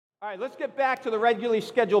All right, let's get back to the regularly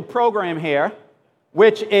scheduled program here,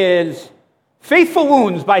 which is Faithful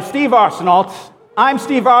Wounds by Steve Arsenault. I'm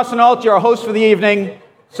Steve Arsenault, your host for the evening,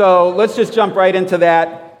 so let's just jump right into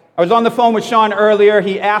that. I was on the phone with Sean earlier.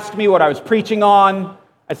 He asked me what I was preaching on.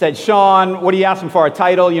 I said, Sean, what are you asking for, a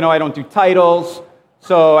title? You know I don't do titles,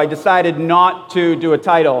 so I decided not to do a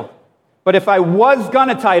title. But if I was going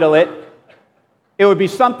to title it, it would be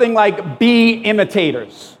something like Be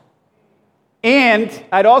Imitators. And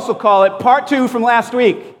I'd also call it Part 2 from last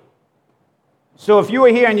week. So if you were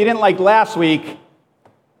here and you didn't like last week,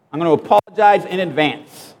 I'm going to apologize in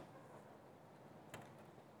advance.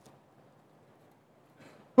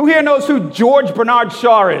 Who here knows who George Bernard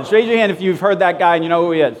Shaw is? Raise your hand if you've heard that guy and you know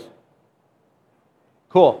who he is.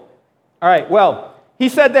 Cool. All right, well, he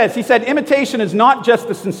said this. He said, imitation is not just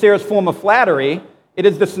the sincerest form of flattery, it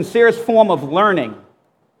is the sincerest form of learning.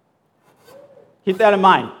 Keep that in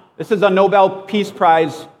mind. This is a Nobel Peace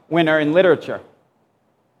Prize winner in literature.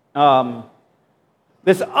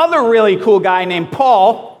 This other really cool guy named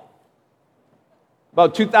Paul,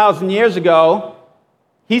 about 2,000 years ago,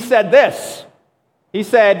 he said this. He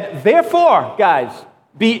said, therefore, guys,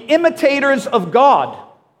 be imitators of God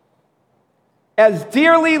as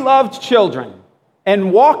dearly loved children,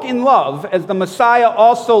 and walk in love as the Messiah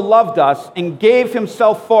also loved us and gave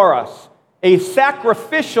himself for us, a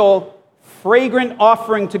sacrificial fragrant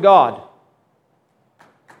offering to God.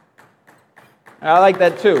 I like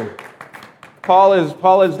that too. Paul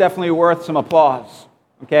is definitely worth some applause.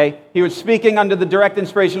 Okay? He was speaking under the direct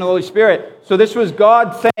inspiration of the Holy Spirit. So this was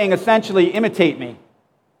God saying essentially, imitate me.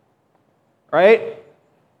 Right?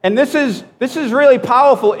 And this is really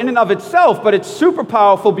powerful in and of itself, but it's super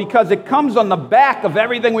powerful because it comes on the back of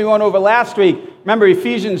everything we went over last week. Remember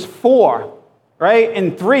Ephesians 4, right?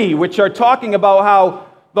 And 3, which are talking about how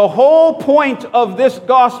the whole point of this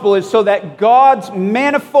gospel is so that God's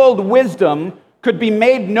manifold wisdom could be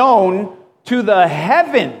made known to the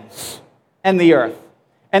heavens and the earth.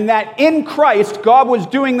 And that in Christ, God was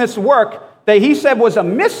doing this work that he said was a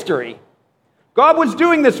mystery. God was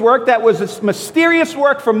doing this work that was a mysterious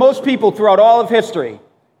work for most people throughout all of history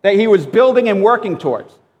that he was building and working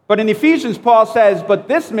towards. But in Ephesians, Paul says, but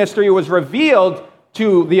this mystery was revealed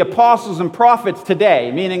to the apostles and prophets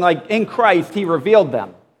today, meaning like in Christ, he revealed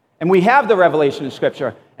them. And we have the revelation of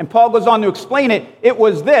Scripture. And Paul goes on to explain it. It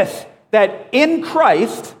was this, that in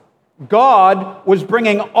Christ, God was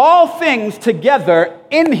bringing all things together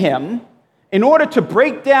in him in order to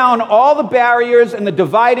break down all the barriers and the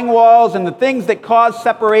dividing walls and the things that cause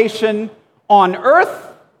separation on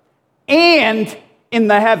earth and in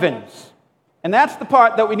the heavens. And that's the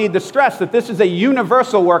part that we need to stress, that this is a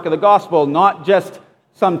universal work of the gospel, not just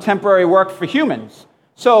some temporary work for humans.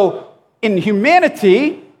 So in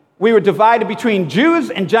humanity, we were divided between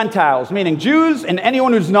Jews and Gentiles, meaning Jews and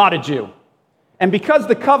anyone who's not a Jew. And because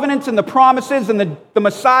the covenants and the promises and the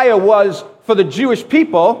Messiah was for the Jewish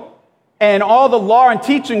people, and all the law and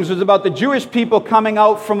teachings was about the Jewish people coming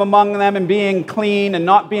out from among them and being clean and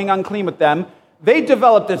not being unclean with them, they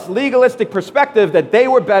developed this legalistic perspective that they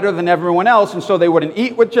were better than everyone else, and so they wouldn't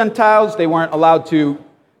eat with Gentiles, they weren't allowed to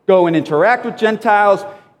go and interact with Gentiles.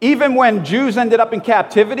 Even when Jews ended up in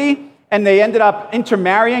captivity, and they ended up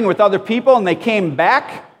intermarrying with other people, and they came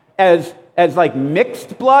back as like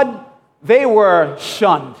mixed blood, they were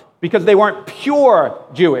shunned because they weren't pure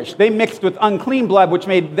Jewish. They mixed with unclean blood, which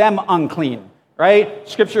made them unclean, right?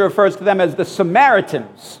 Scripture refers to them as the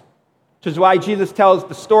Samaritans, which is why Jesus tells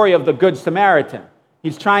the story of the Good Samaritan.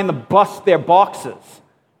 He's trying to bust their boxes,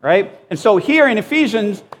 right? And so here in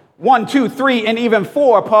Ephesians 1, 2, 3, and even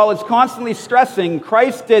 4, Paul is constantly stressing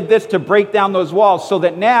Christ did this to break down those walls so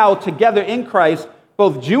that now, together in Christ,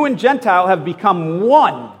 both Jew and Gentile have become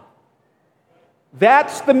one.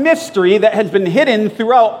 That's the mystery that has been hidden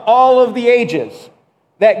throughout all of the ages,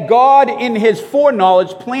 that God, in his foreknowledge,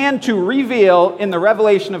 planned to reveal in the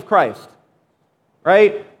revelation of Christ,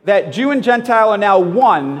 right? That Jew and Gentile are now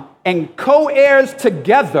one and co-heirs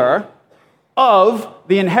together of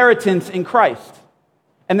the inheritance in Christ.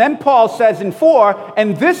 And then Paul says in 4,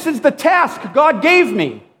 and this is the task God gave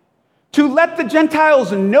me, to let the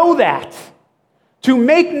Gentiles know that, to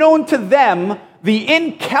make known to them the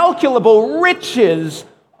incalculable riches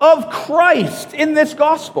of Christ in this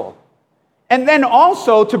gospel. And then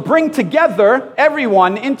also to bring together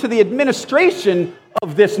everyone into the administration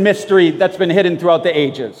of this mystery that's been hidden throughout the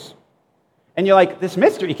ages. And you're like, this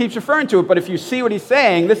mystery, he keeps referring to it, but if you see what he's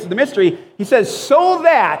saying, this is the mystery. He says, so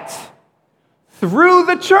that through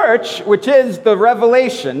the church, which is the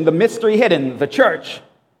revelation, the mystery hidden, the church,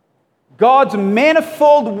 God's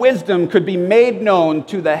manifold wisdom could be made known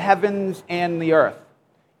to the heavens and the earth.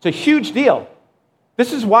 It's a huge deal.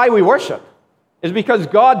 This is why we worship, is because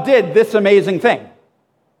God did this amazing thing.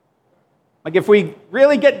 Like if we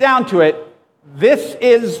really get down to it, this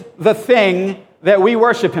is the thing that we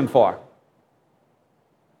worship him for.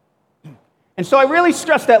 And so I really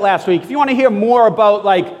stressed that last week. If you want to hear more about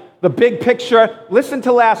like the big picture, listen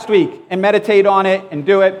to last week and meditate on it and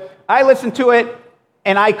do it. I listen to it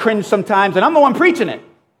and I cringe sometimes, and I'm the one preaching it,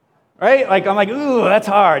 right? Like I'm like, ooh, that's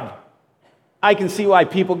hard. I can see why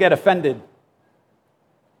people get offended.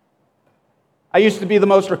 I used to be the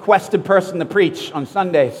most requested person to preach on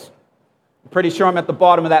Sundays. I'm pretty sure I'm at the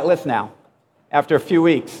bottom of that list now after a few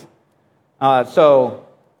weeks. So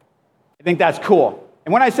I think that's cool.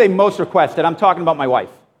 And when I say most requested, I'm talking about my wife,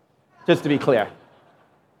 just to be clear.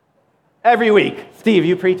 Every week, Steve,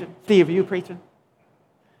 you preaching? Steve, are you preaching?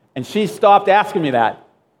 And she stopped asking me that.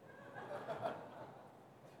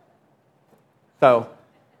 So,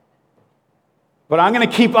 but I'm going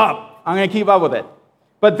to keep up. I'm going to keep up with it.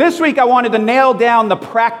 But this week, I wanted to nail down the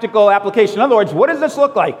practical application. In other words, what does this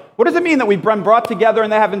look like? What does it mean that we've been brought together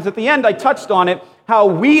in the heavens? At the end, I touched on it, how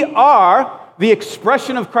we are the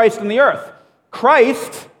expression of Christ in the earth.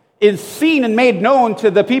 Christ is seen and made known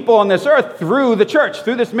to the people on this earth through the church,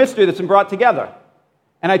 through this mystery that's been brought together.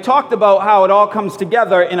 And I talked about how it all comes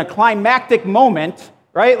together in a climactic moment,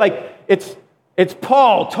 right? Like it's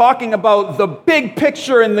Paul talking about the big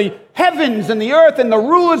picture in the heavens and the earth and the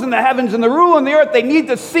rulers in the heavens and the ruler in the earth. They need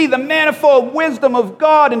to see the manifold wisdom of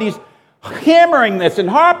God, and he's hammering this and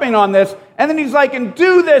harping on this. And then he's like, and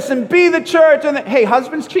do this and be the church. And then, hey,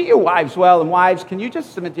 husbands, treat your wives well. And wives, can you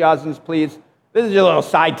just submit to your husbands, please? This is a little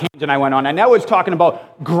side tangent I went on. I know I was talking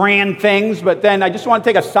about grand things, but then I just want to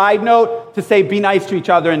take a side note to say be nice to each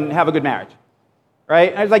other and have a good marriage. Right?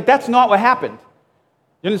 And I was like, that's not what happened.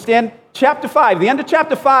 You understand? Chapter 5, the end of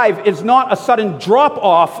chapter 5 is not a sudden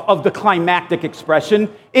drop-off of the climactic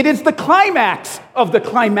expression. It is the climax of the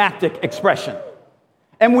climactic expression.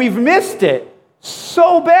 And we've missed it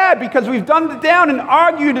so bad because we've dumbed it down and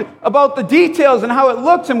argued about the details and how it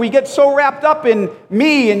looks, and we get so wrapped up in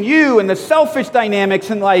me and you and the selfish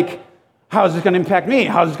dynamics and like, how is this going to impact me?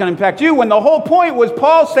 How is this going to impact you? When the whole point was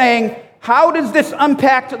Paul saying, how does this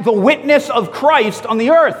impact the witness of Christ on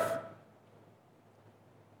the earth?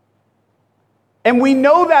 And we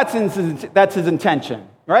know that's his intention,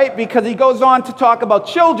 right? Because he goes on to talk about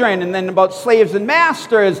children and then about slaves and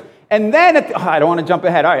masters. And then, I don't want to jump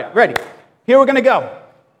ahead. All right, ready. Here we're going to go.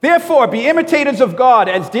 Therefore, be imitators of God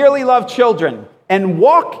as dearly loved children, and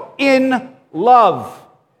walk in love,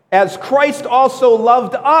 as Christ also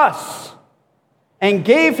loved us and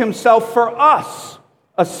gave himself for us,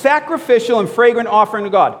 a sacrificial and fragrant offering to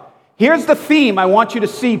God. Here's the theme I want you to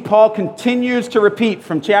see Paul continues to repeat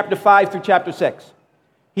from chapter 5 through chapter 6.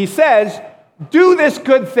 He says, do this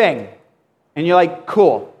good thing. And you're like,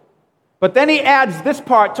 cool. But then he adds this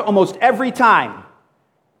part to almost every time.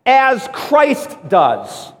 As Christ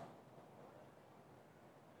does.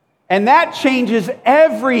 And that changes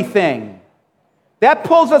everything. That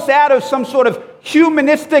pulls us out of some sort of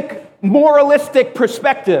humanistic, moralistic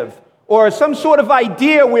perspective, or some sort of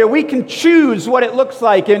idea where we can choose what it looks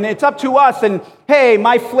like, and it's up to us, and hey,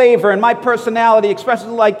 my flavor and my personality expresses it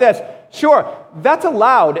like this. Sure, that's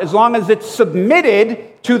allowed as long as it's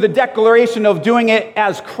submitted to the declaration of doing it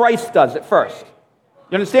as Christ does it first.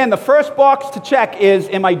 You understand? The first box to check is,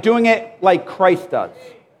 am I doing it like Christ does?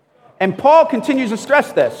 And Paul continues to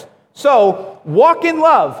stress this. So, walk in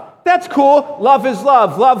love. That's cool. Love is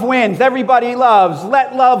love. Love wins. Everybody loves.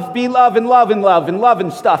 Let love be love and love and love and love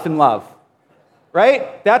and stuff and love.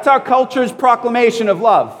 Right? That's our culture's proclamation of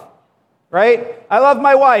love. Right? I love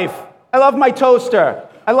my wife. I love my toaster.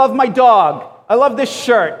 I love my dog. I love this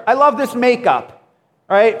shirt. I love this makeup.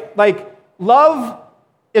 Right? Like, love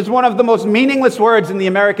is one of the most meaningless words in the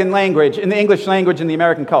American language, in the English language, in the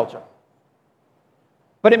American culture.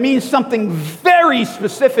 But it means something very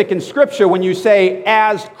specific in Scripture when you say,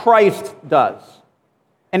 as Christ does.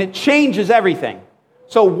 And it changes everything.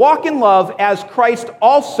 So walk in love as Christ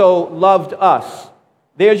also loved us.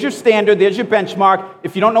 There's your standard, there's your benchmark.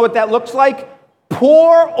 If you don't know what that looks like,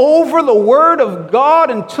 pore over the Word of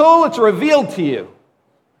God until it's revealed to you.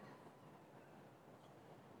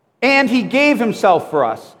 And he gave himself for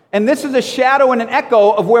us. And this is a shadow and an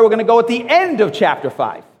echo of where we're going to go at the end of chapter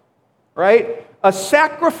 5. Right? A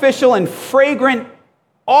sacrificial and fragrant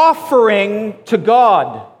offering to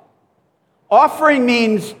God. Offering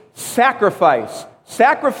means sacrifice.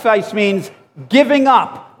 Sacrifice means giving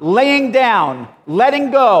up, laying down,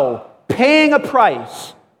 letting go, paying a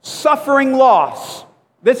price, suffering loss.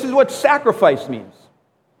 This is what sacrifice means.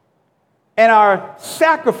 And our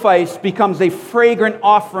sacrifice becomes a fragrant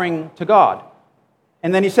offering to God.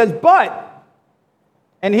 And then he says, but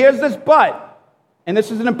And here's this but, and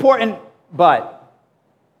this is an important but.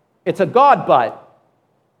 It's a God but.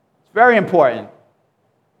 It's very important.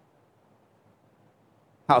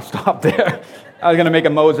 I'll stop there. I was going to make a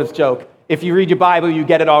Moses joke. If you read your Bible, you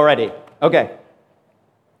get it already. Okay.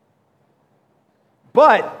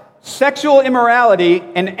 But sexual immorality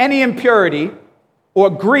and any impurity or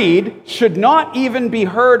greed should not even be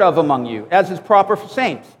heard of among you, as is proper for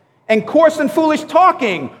saints. And coarse and foolish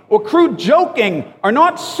talking or crude joking are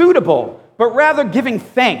not suitable, but rather giving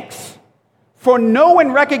thanks. For know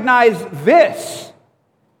and recognize this: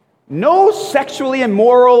 no sexually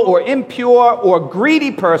immoral or impure or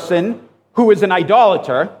greedy person who is an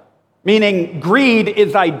idolater, meaning greed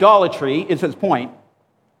is idolatry, is his point,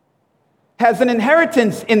 has an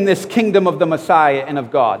inheritance in this kingdom of the Messiah and of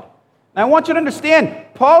God. Now I want you to understand,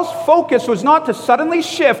 Paul's focus was not to suddenly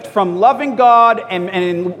shift from loving God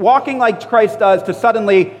and walking like Christ does to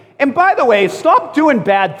suddenly, and by the way, stop doing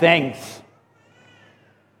bad things.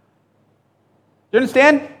 You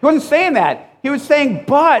understand? He wasn't saying that. He was saying,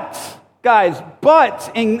 but, guys,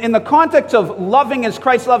 but, in the context of loving as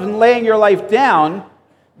Christ loves and laying your life down,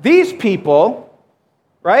 these people,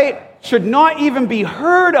 right, should not even be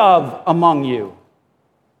heard of among you.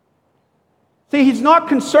 See, he's not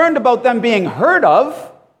concerned about them being heard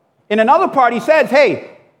of. In another part, he says,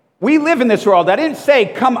 hey, we live in this world. I didn't say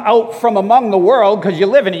come out from among the world because you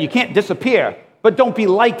live in it. You can't disappear, but don't be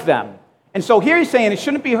like them. And so here he's saying it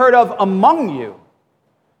shouldn't be heard of among you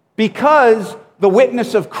because the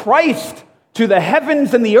witness of Christ to the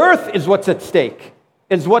heavens and the earth is what's at stake,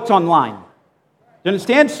 is what's online. Do you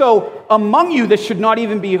understand? So among you, this should not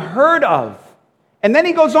even be heard of. And then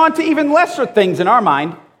he goes on to even lesser things in our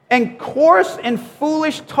mind, and coarse and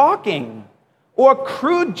foolish talking or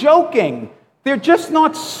crude joking. They're just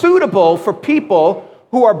not suitable for people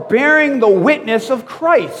who are bearing the witness of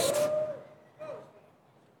Christ.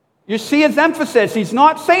 You see his emphasis. He's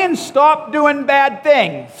not saying stop doing bad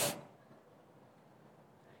things.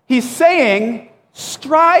 He's saying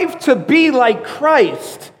strive to be like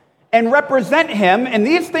Christ and represent him, and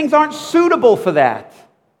these things aren't suitable for that.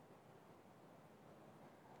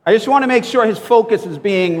 I just want to make sure his focus is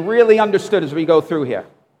being really understood as we go through here.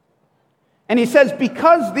 And he says,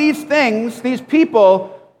 because these things, these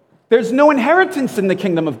people, there's no inheritance in the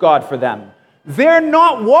kingdom of God for them. They're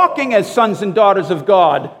not walking as sons and daughters of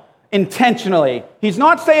God intentionally. He's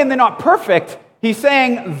not saying they're not perfect. He's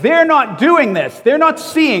saying they're not doing this. They're not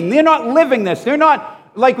seeing. They're not living this. They're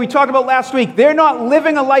not, like we talked about last week, they're not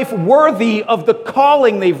living a life worthy of the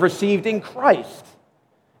calling they've received in Christ.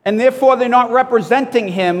 And therefore, they're not representing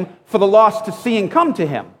him for the lost to see and come to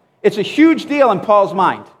him. It's a huge deal in Paul's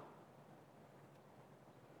mind.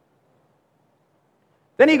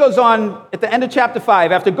 Then he goes on at the end of chapter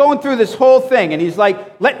 5, after going through this whole thing, and he's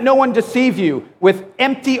like, let no one deceive you with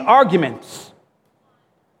empty arguments.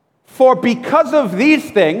 For because of these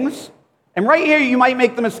things, and right here you might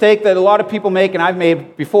make the mistake that a lot of people make, and I've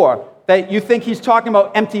made before, that you think he's talking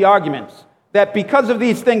about empty arguments. That because of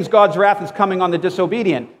these things, God's wrath is coming on the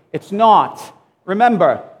disobedient. It's not.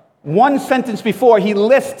 Remember, one sentence before, he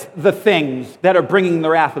lists the things that are bringing the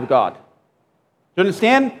wrath of God. Do you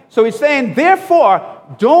understand? So he's saying, therefore,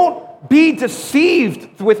 don't be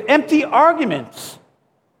deceived with empty arguments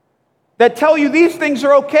that tell you these things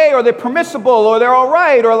are okay, or they're permissible, or they're all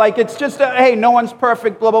right, or like it's just, hey, no one's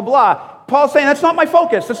perfect, blah, blah, blah. Paul's saying, that's not my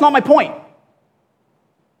focus. That's not my point.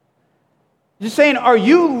 He's saying, are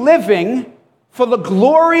you living for the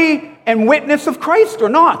glory and witness of Christ or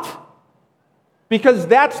not? Because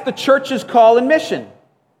that's the church's call and mission.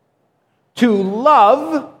 To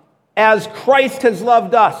love as Christ has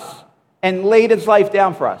loved us and laid his life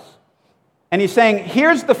down for us. And he's saying,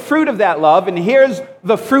 here's the fruit of that love, and here's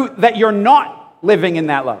the fruit that you're not living in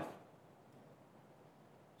that love.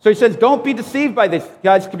 So he says, don't be deceived by this,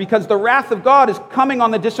 guys, because the wrath of God is coming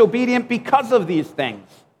on the disobedient because of these things.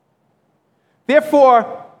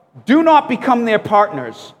 Therefore, do not become their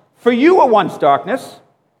partners. For you were once darkness,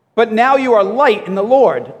 but now you are light in the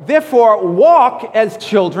Lord. Therefore, walk as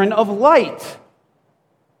children of light.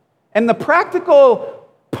 And the practical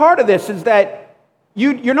part of this is that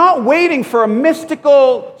you're not waiting for a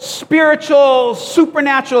mystical, spiritual,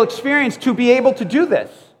 supernatural experience to be able to do this.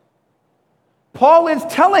 Paul is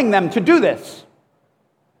telling them to do this.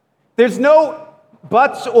 There's no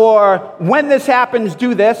buts or when this happens,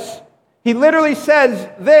 do this. He literally says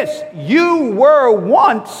this: you were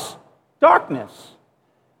once darkness,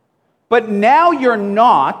 but now you're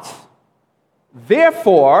not.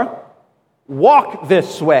 Therefore, walk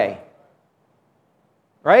this way.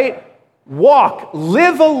 Right? Walk,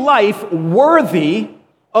 live a life worthy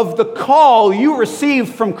of the call you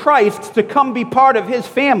received from Christ to come be part of his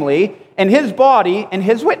family and his body and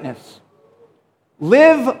his witness.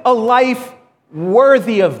 Live a life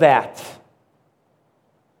worthy of that.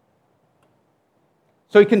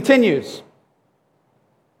 So he continues,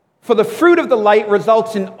 for the fruit of the light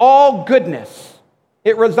results in all goodness.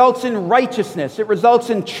 It results in righteousness. It results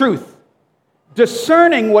in truth,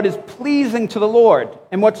 discerning what is pleasing to the Lord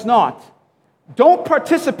and what's not. Don't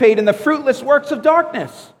participate in the fruitless works of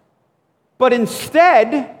darkness, but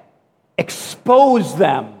instead expose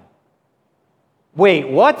them. Wait,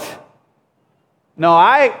 what? No,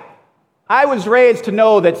 I was raised to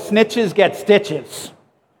know that snitches get stitches,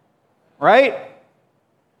 right?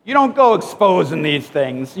 You don't go exposing these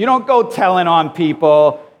things. You don't go telling on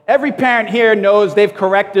people. Every parent here knows they've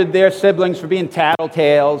corrected their siblings for being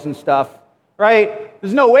tattletales and stuff, right?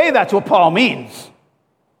 There's no way that's what Paul means.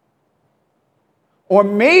 Or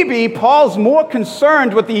maybe Paul's more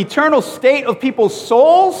concerned with the eternal state of people's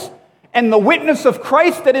souls and the witness of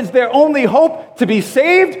Christ that is their only hope to be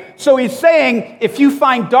saved. So he's saying, if you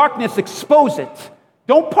find darkness, expose it.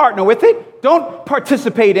 Don't partner with it. Don't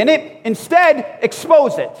participate in it. Instead,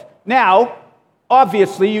 expose it. Now,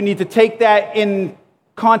 obviously, you need to take that in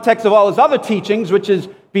context of all his other teachings, which is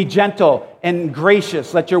be gentle and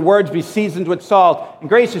gracious. Let your words be seasoned with salt and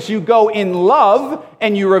gracious. You go in love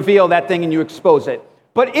and you reveal that thing and you expose it.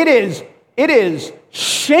 But it is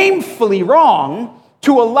shamefully wrong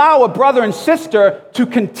to allow a brother and sister to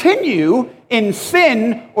continue in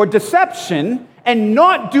sin or deception and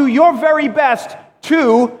not do your very best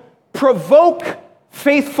to provoke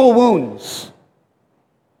faithful wounds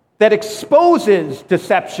that exposes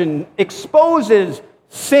deception, exposes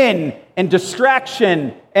sin and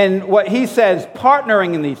distraction, and what he says,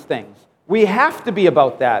 partnering in these things. We have to be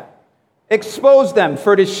about that. Expose them,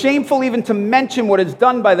 for it is shameful even to mention what is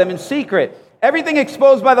done by them in secret. Everything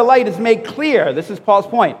exposed by the light is made clear. This is Paul's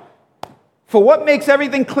point. For what makes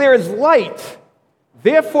everything clear is light.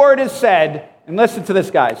 Therefore it is said, and listen to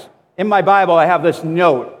this, guys. In my Bible, I have this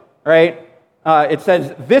note, right? It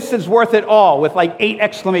says, this is worth it all, with like 8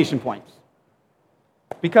 exclamation points.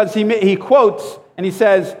 Because he quotes, and he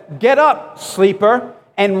says, get up, sleeper,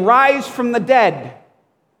 and rise from the dead,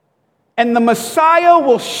 and the Messiah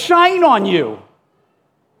will shine on you.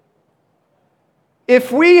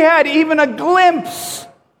 If we had even a glimpse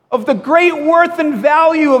of the great worth and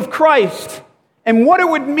value of Christ and what it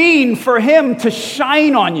would mean for him to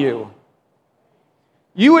shine on you,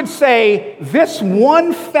 you would say, this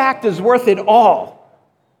one fact is worth it all.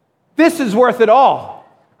 This is worth it all.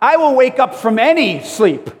 I will wake up from any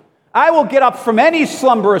sleep. I will get up from any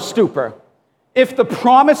slumber or stupor. If the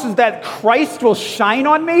promise is that Christ will shine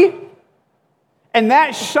on me, and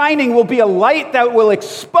that shining will be a light that will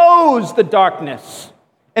expose the darkness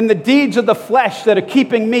and the deeds of the flesh that are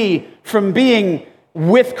keeping me from being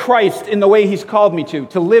with Christ in the way he's called me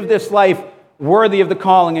to live this life worthy of the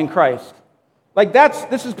calling in Christ.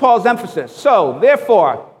 This is Paul's emphasis. So,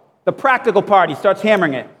 therefore, the practical part, he starts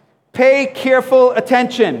hammering it. Pay careful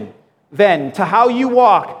attention, then, to how you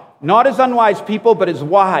walk, not as unwise people, but as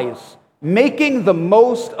wise, making the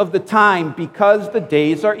most of the time because the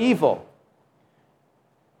days are evil.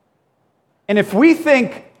 And if we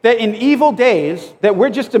think that in evil days that we're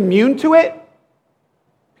just immune to it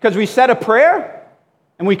because we said a prayer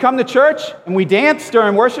and we come to church and we dance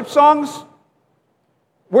during worship songs,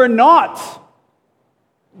 we're not.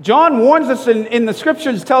 John warns us in the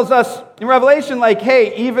scriptures, tells us in Revelation,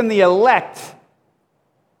 hey, even the elect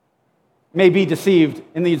may be deceived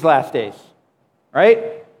in these last days,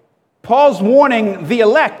 right? Paul's warning the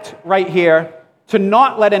elect right here to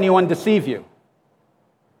not let anyone deceive you.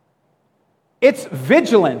 It's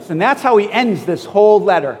vigilance, and that's how he ends this whole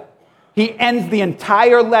letter. He ends the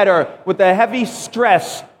entire letter with a heavy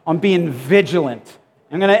stress on being vigilant.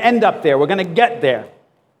 I'm going to end up there. We're going to get there.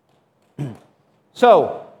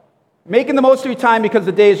 So, making the most of your time because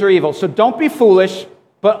the days are evil. So don't be foolish,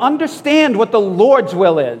 but understand what the Lord's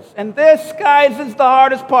will is. And this, guys, is the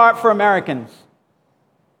hardest part for Americans.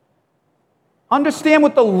 Understand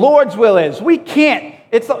what the Lord's will is. We can't.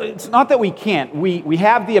 It's not that we can't. We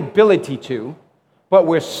have the ability to, but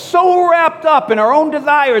we're so wrapped up in our own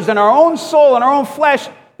desires and our own soul and our own flesh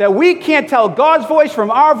that we can't tell God's voice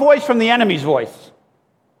from our voice from the enemy's voice.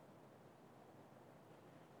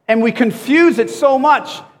 And we confuse it so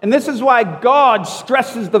much. And this is why God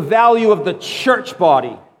stresses the value of the church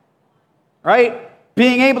body, right?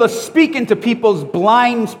 Being able to speak into people's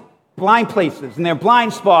blind places and their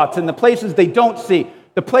blind spots and the places they don't see,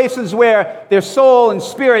 the places where their soul and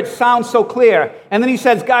spirit sound so clear. And then he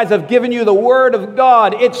says, guys, I've given you the word of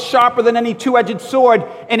God. It's sharper than any two-edged sword,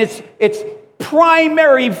 and it's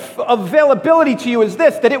primary availability to you is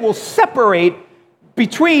this, that it will separate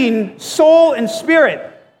between soul and spirit.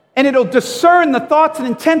 And it'll discern the thoughts and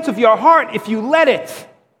intents of your heart if you let it.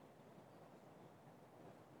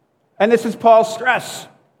 And this is Paul's stress.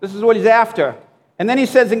 This is what he's after. And then he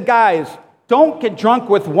says, and guys, don't get drunk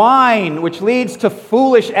with wine, which leads to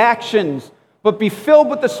foolish actions, but be filled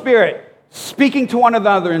with the Spirit, speaking to one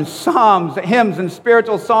another in psalms, hymns, and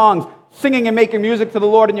spiritual songs, singing and making music to the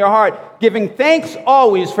Lord in your heart, giving thanks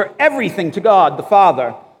always for everything to God the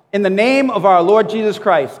Father, in the name of our Lord Jesus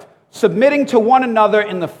Christ, submitting to one another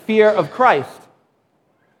in the fear of Christ.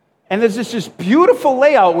 And there's this just beautiful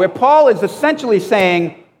layout where Paul is essentially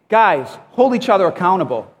saying, guys, hold each other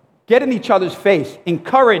accountable. Get in each other's face.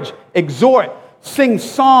 Encourage, exhort, sing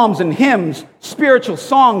psalms and hymns, spiritual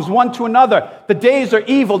songs one to another. The days are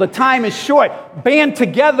evil. The time is short. Band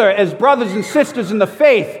together as brothers and sisters in the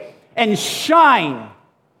faith and shine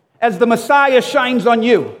as the Messiah shines on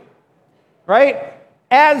you. Right?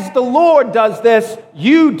 As the Lord does this,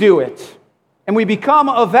 you do it. And we become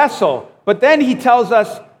a vessel. But then he tells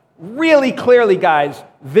us really clearly, guys,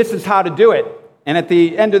 this is how to do it. And at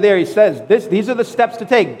the end of there, he says, these are the steps to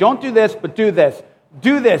take. Don't do this, but do this.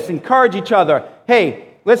 Do this. Encourage each other.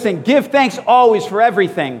 Hey, listen, give thanks always for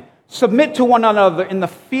everything. Submit to one another in the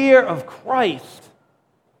fear of Christ.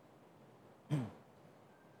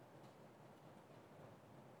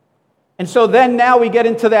 And so then now we get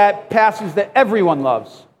into that passage that everyone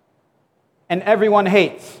loves and everyone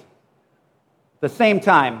hates at the same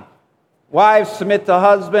time. Wives, submit to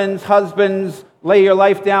husbands. Husbands, lay your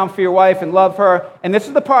life down for your wife and love her. And this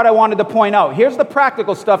is the part I wanted to point out. Here's the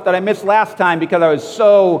practical stuff that I missed last time because I was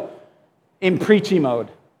so in preachy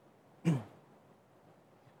mode.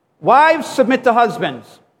 Wives, submit to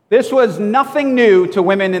husbands. This was nothing new to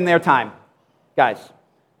women in their time, guys.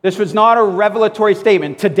 This was not a revelatory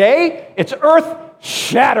statement. Today, it's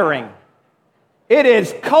earth-shattering. It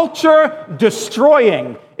is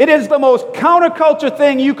culture-destroying. It is the most counterculture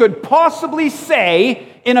thing you could possibly say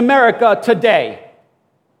in America today.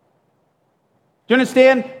 Do you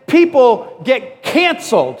understand? People get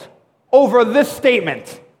canceled over this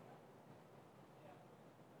statement.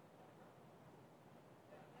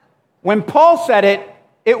 When Paul said it,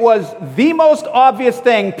 it was the most obvious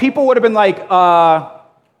thing. People would have been like,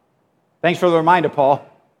 thanks for the reminder, Paul.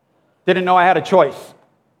 Didn't know I had a choice.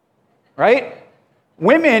 Right?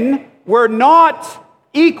 Women were not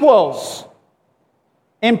equals.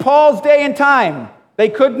 In Paul's day and time, they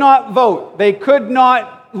could not vote. They could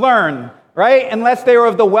not learn, right? Unless they were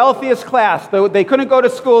of the wealthiest class. They couldn't go to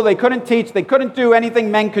school. They couldn't teach. They couldn't do anything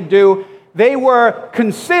men could do. They were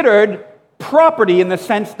considered property in the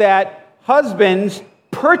sense that husbands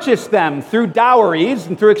purchased them through dowries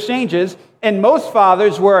and through exchanges, and most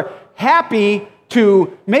fathers were happy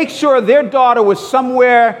to make sure their daughter was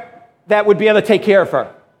somewhere that would be able to take care of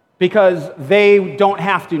her because they don't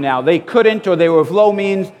have to now. They couldn't, or they were of low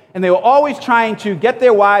means, and they were always trying to get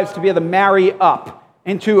their wives to be able to marry up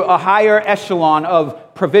into a higher echelon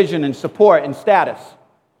of provision and support and status.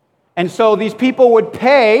 And so these people would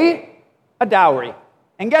pay a dowry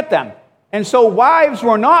and get them. And so wives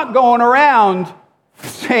were not going around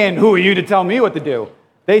saying, who are you to tell me what to do?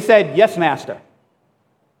 They said, yes, master.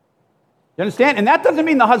 You understand? And that doesn't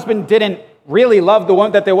mean the husband didn't really love the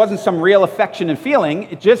woman, that there wasn't some real affection and feeling.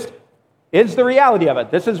 It just is the reality of it.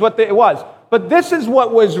 This is what it was. But this is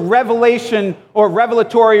what was revelation or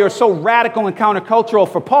revelatory or so radical and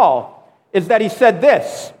countercultural for Paul, is that he said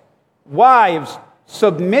this: wives,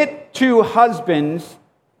 submit to husbands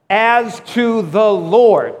as to the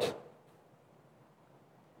Lord.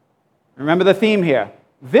 Remember the theme here.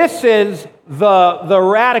 This is the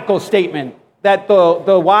radical statement that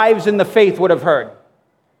the wives in the faith would have heard.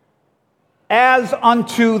 As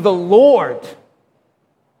unto the Lord.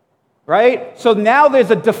 Right? So now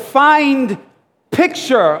there's a defined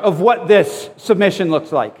picture of what this submission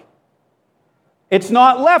looks like. It's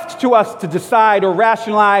not left to us to decide or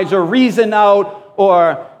rationalize or reason out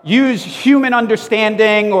or use human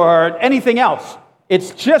understanding or anything else.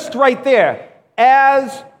 It's just right there.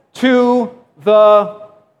 As to the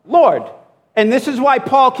Lord. And this is why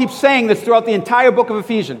Paul keeps saying this throughout the entire book of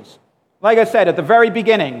Ephesians. Like I said at the very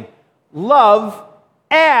beginning, love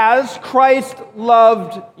as Christ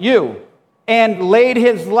loved you and laid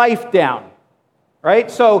his life down.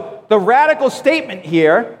 Right? So the radical statement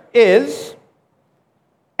here is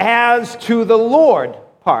as to the Lord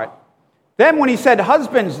part. Then when he said,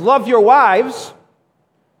 husbands, love your wives,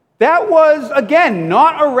 that was, again,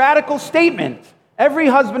 not a radical statement. Every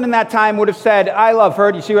husband in that time would have said, I love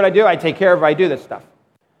her. Do you see what I do? I take care of her. I do this stuff.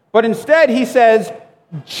 But instead, he says,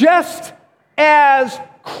 just as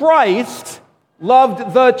Christ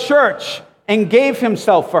loved the church and gave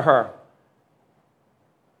himself for her.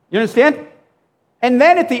 You understand? And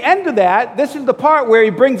then at the end of that, this is the part where he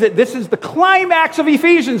brings it. This is the climax of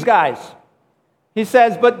Ephesians, guys. He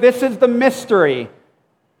says, but this is the mystery.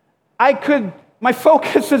 My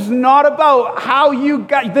focus is not about how you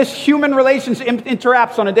got this human relationship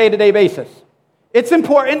interacts on a day-to-day basis. It's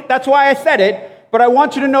important. That's why I said it. But I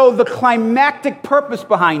want you to know the climactic purpose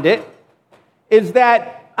behind it is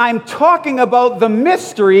that I'm talking about the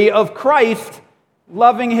mystery of Christ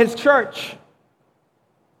loving his church.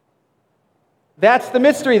 That's the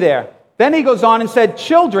mystery there. Then he goes on and said,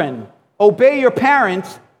 children, obey your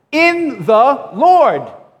parents in the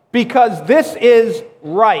Lord, because this is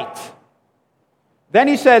right. Then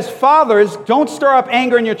he says, fathers, don't stir up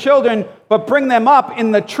anger in your children, but bring them up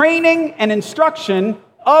in the training and instruction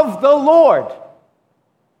of the Lord.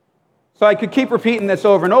 So I could keep repeating this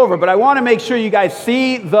over and over, but I want to make sure you guys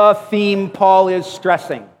see the theme Paul is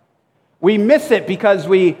stressing. We miss it because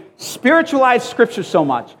we spiritualize Scripture so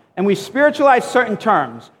much, and we spiritualize certain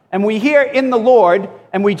terms, and we hear in the Lord,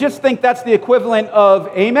 and we just think that's the equivalent of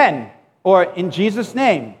amen, or in Jesus'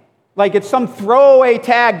 name. Like it's some throwaway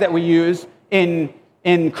tag that we use in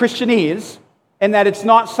Christianese, and that it's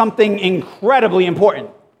not something incredibly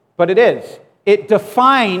important, but it is. It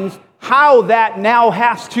defines how that now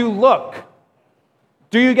has to look.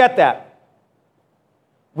 Do you get that?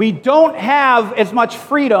 We don't have as much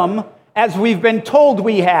freedom as we've been told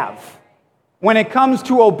we have when it comes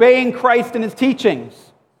to obeying Christ and his teachings. Do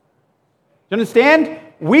you understand?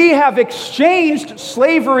 We have exchanged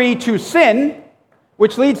slavery to sin,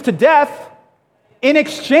 which leads to death, in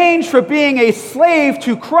exchange for being a slave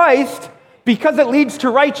to Christ because it leads to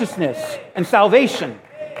righteousness and salvation.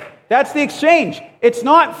 That's the exchange. It's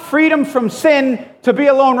not freedom from sin to be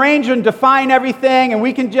a Lone Ranger and define everything, and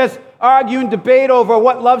we can just argue and debate over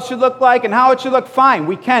what love should look like and how it should look. Fine,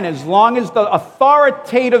 we can, as long as the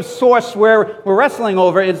authoritative source we're wrestling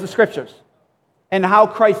over is the Scriptures and how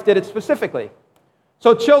Christ did it specifically.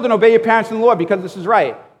 So children, obey your parents in the Lord because this is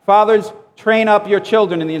right. Fathers, train up your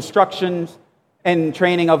children in the instructions and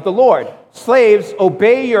training of the Lord. Slaves,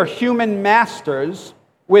 obey your human masters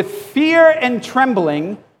with fear and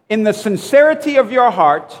trembling in the sincerity of your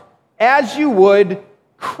heart, as you would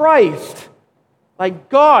Christ. Like,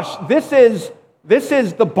 gosh, this is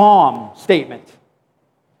the bomb statement.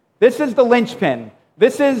 This is the linchpin.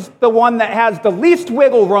 This is the one that has the least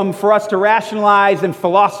wiggle room for us to rationalize and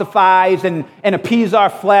philosophize and appease our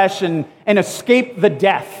flesh and escape the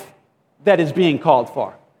death that is being called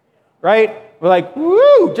for. Right? We're like,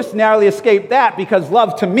 woo, just narrowly escaped that because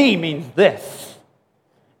love to me means this.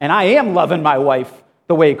 And I am loving my wife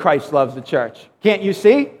the way Christ loves the church. Can't you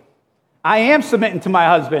see? I am submitting to my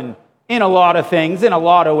husband in a lot of things, in a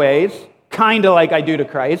lot of ways, kind of like I do to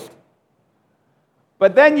Christ.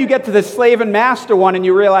 But then you get to the slave and master one and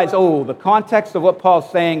you realize, oh, the context of what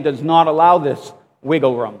Paul's saying does not allow this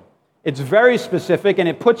wiggle room. It's very specific and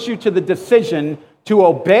it puts you to the decision to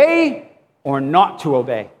obey or not to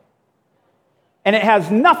obey. And it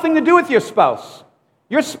has nothing to do with your spouse.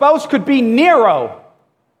 Your spouse could be Nero.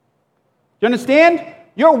 Do you understand?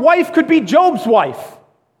 Your wife could be Job's wife.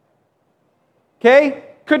 Okay?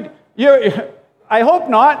 I hope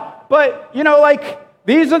not, but,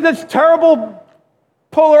 these are just terrible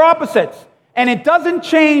polar opposites. And it doesn't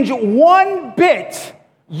change one bit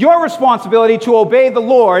your responsibility to obey the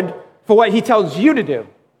Lord for what he tells you to do.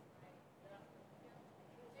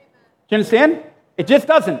 Do you understand? It just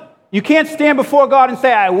doesn't. You can't stand before God and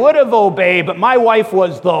say, I would have obeyed, but my wife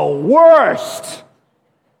was the worst.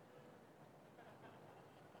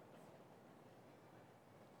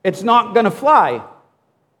 It's not going to fly.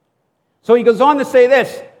 So he goes on to say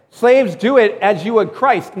this, slaves, do it as you would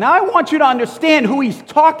Christ. Now I want you to understand who he's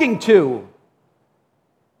talking to.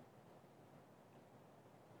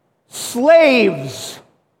 Slaves.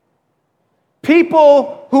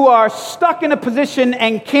 People who are stuck in a position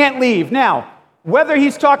and can't leave. Now, whether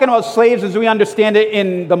he's talking about slaves as we understand it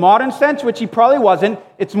in the modern sense, which he probably wasn't,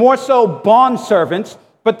 it's more so bond servants,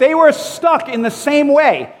 but they were stuck in the same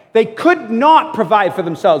way. They could not provide for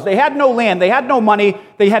themselves. They had no land. They had no money.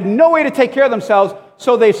 They had no way to take care of themselves.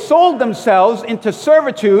 So they sold themselves into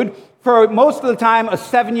servitude for most of the time a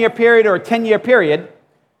 7-year period or a 10-year period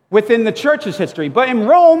within the church's history. But in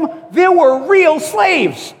Rome, there were real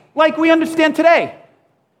slaves, like we understand today.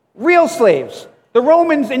 Real slaves. The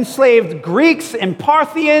Romans enslaved Greeks and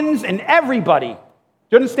Parthians and everybody. Do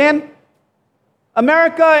you understand?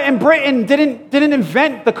 America and Britain didn't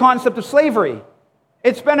invent the concept of slavery.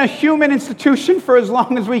 It's been a human institution for as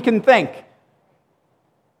long as we can think.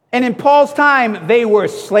 And in Paul's time, they were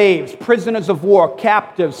slaves, prisoners of war,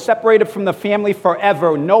 captives, separated from the family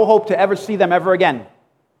forever, no hope to ever see them ever again.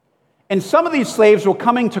 And some of these slaves were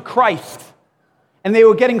coming to Christ, and they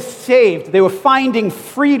were getting saved. They were finding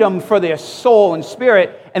freedom for their soul and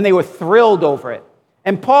spirit, and they were thrilled over it.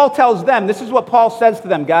 And Paul tells them, this is what Paul says to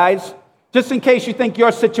them, guys, just in case you think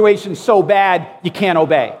your situation's so bad, you can't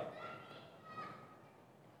obey.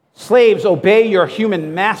 Slaves, obey your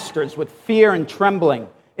human masters with fear and trembling,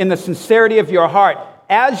 in the sincerity of your heart,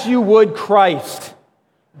 as you would Christ.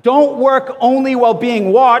 Don't work only while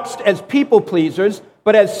being watched as people pleasers,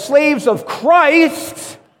 but as slaves of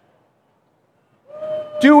Christ,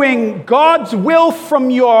 doing God's will from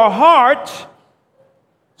your heart.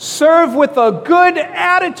 Serve with a good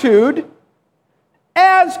attitude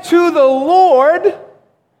as to the Lord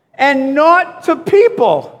and not to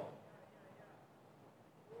people.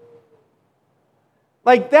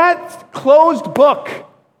 Like, that's closed book.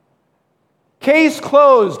 Case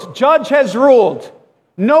closed. Judge has ruled.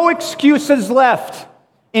 No excuses left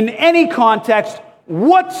in any context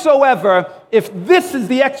whatsoever if this is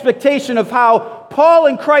the expectation of how Paul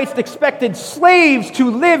and Christ expected slaves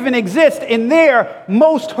to live and exist in their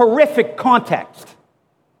most horrific context.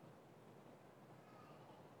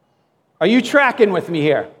 Are you tracking with me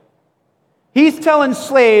here? He's telling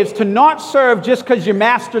slaves to not serve just because your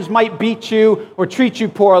masters might beat you or treat you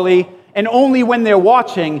poorly, and only when they're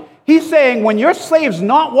watching. He's saying when your slave's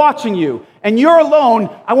not watching you and you're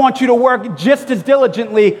alone, I want you to work just as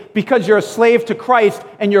diligently because you're a slave to Christ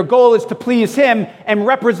and your goal is to please Him and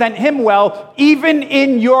represent Him well, even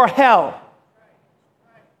in your hell.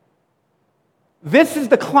 This is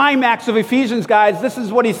the climax of Ephesians, guys. This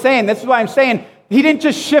is what he's saying. This is why I'm saying he didn't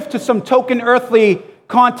just shift to some token earthly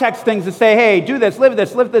context things to say, hey, do this, live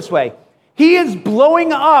this way. He is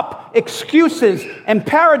blowing up excuses and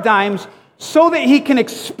paradigms so that he can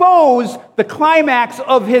expose the climax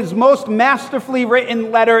of his most masterfully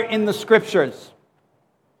written letter in the Scriptures.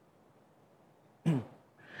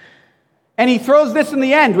 And he throws this in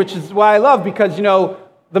the end, which is why I love, because,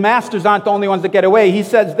 the masters aren't the only ones that get away. He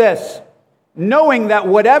says this, knowing that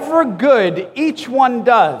whatever good each one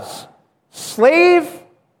does, slave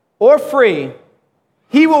or free,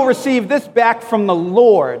 he will receive this back from the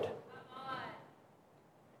Lord.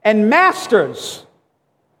 And masters,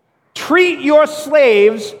 treat your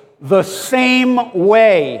slaves the same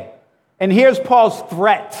way. And here's Paul's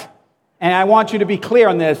threat. And I want you to be clear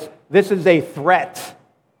on this. This is a threat.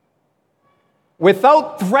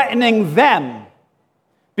 Without threatening them,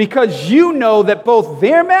 because you know that both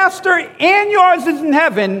their master and yours is in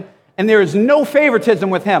heaven, and there is no favoritism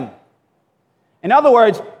with him. In other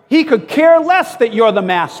words, he could care less that you're the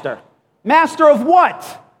master. Master of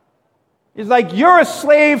what? He's like, you're a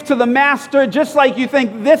slave to the master, just like you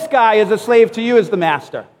think this guy is a slave to you as the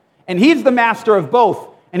master. And he's the master of both.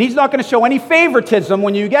 And he's not going to show any favoritism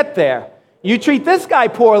when you get there. You treat this guy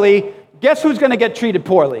poorly, guess who's going to get treated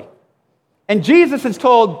poorly? And Jesus has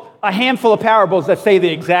told a handful of parables that say the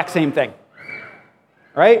exact same thing.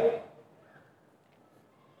 Right?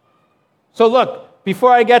 So look,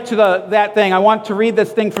 before I get to that thing, I want to read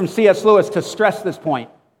this thing from C.S. Lewis to stress this point.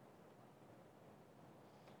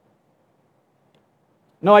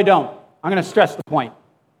 No, I don't. I'm going to stress the point.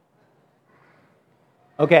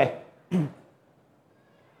 Okay. You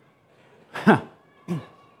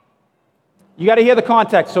got to hear the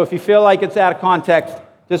context, so if you feel like it's out of context,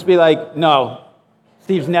 just be like, no,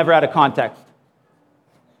 Steve's never out of context.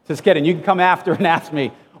 Just kidding. You can come after and ask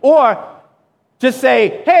me. Or just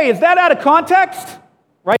say, hey, is that out of context?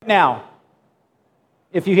 Right now,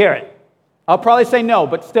 if you hear it. I'll probably say no,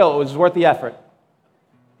 but still, it was worth the effort.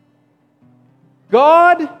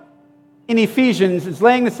 God in Ephesians is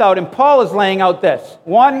laying this out, and Paul is laying out this.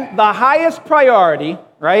 One, the highest priority,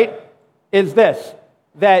 right, is this,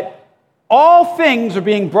 that all things are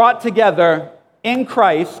being brought together in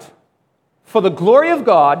Christ for the glory of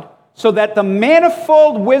God, so that the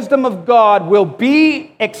manifold wisdom of God will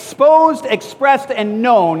be exposed, expressed, and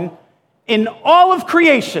known in all of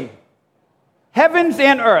creation, heavens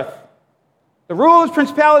and earth, the rulers,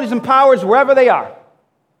 principalities, and powers, wherever they are.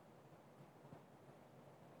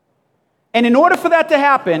 And in order for that to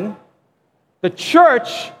happen, the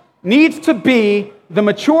church needs to be the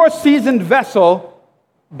mature, seasoned vessel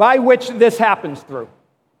by which this happens through.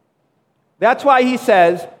 That's why he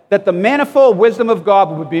says that the manifold wisdom of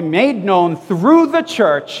God would be made known through the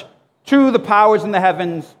church to the powers in the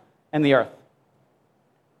heavens and the earth.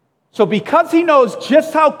 So because he knows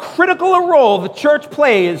just how critical a role the church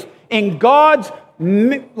plays in God's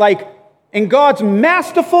masterful,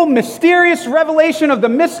 mysterious revelation of the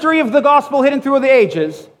mystery of the gospel hidden through the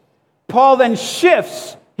ages, Paul then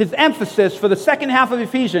shifts his emphasis for the second half of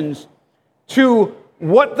Ephesians to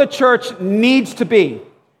what the church needs to be.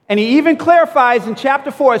 And he even clarifies in chapter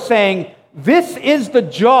 4 saying, this is the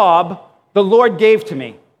job the Lord gave to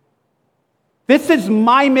me. This is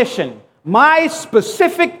my mission, my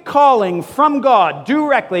specific calling from God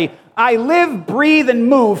directly. I live, breathe, and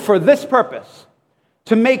move for this purpose,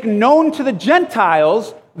 to make known to the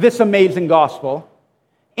Gentiles this amazing gospel,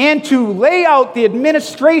 and to lay out the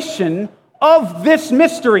administration of this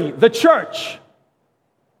mystery, the church.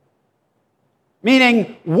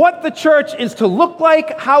 Meaning what the church is to look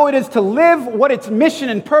like, how it is to live, what its mission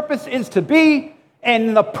and purpose is to be,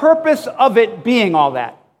 and the purpose of it being all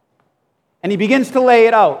that. And he begins to lay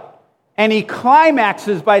it out. And he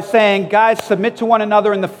climaxes by saying, guys, submit to one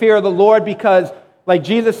another in the fear of the Lord, because, like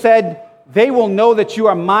Jesus said, they will know that you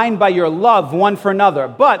are mine by your love one for another.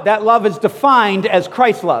 But that love is defined as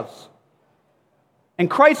Christ loves. And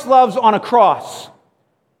Christ loves on a cross,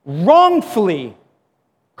 wrongfully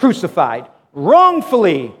crucified,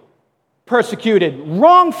 wrongfully persecuted,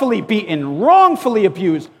 wrongfully beaten, wrongfully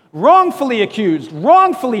abused, wrongfully accused,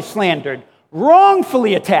 wrongfully slandered,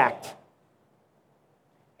 wrongfully attacked.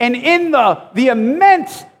 And in the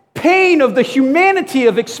immense pain of the humanity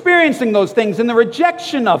of experiencing those things and the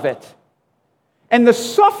rejection of it, and the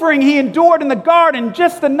suffering he endured in the garden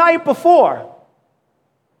just the night before,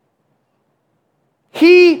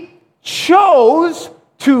 he chose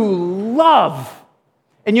to love.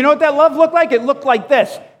 And you know what that love looked like? It looked like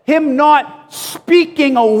this. Him not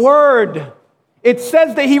speaking a word. It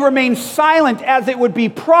says that he remained silent as it would be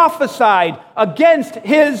prophesied against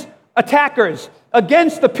his attackers,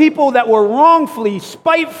 against the people that were wrongfully,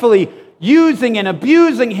 spitefully using and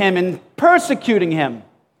abusing him and persecuting him.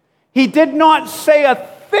 He did not say a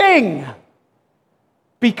thing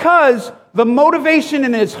because the motivation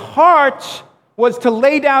in his heart was to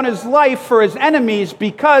lay down his life for his enemies,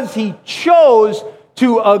 because he chose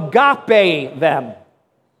to agape them.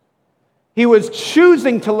 He was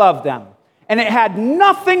choosing to love them. And it had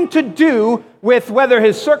nothing to do with whether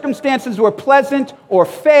his circumstances were pleasant or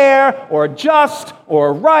fair or just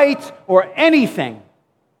or right or anything.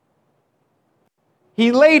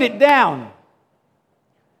 He laid it down.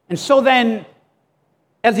 And so then,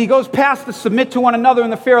 as he goes past the submit to one another in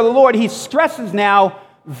the fear of the Lord, he stresses now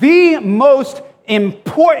the most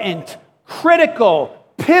important, critical,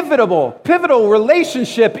 pivotal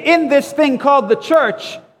relationship in this thing called the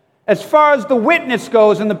church, as far as the witness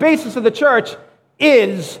goes and the basis of the church,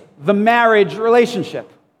 is the marriage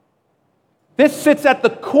relationship. This sits at the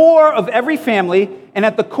core of every family and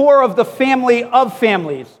at the core of the family of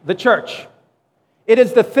families, the church. It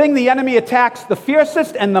is the thing the enemy attacks the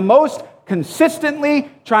fiercest and the most consistently,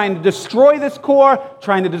 trying to destroy this core,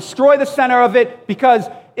 trying to destroy the center of it, because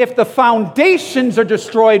if the foundations are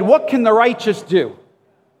destroyed, what can the righteous do?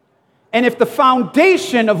 And if the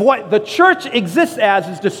foundation of what the church exists as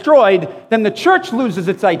is destroyed, then the church loses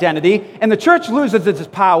its identity, and the church loses its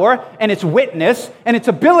power and its witness and its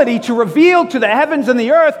ability to reveal to the heavens and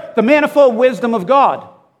the earth the manifold wisdom of God.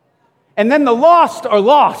 And then the lost are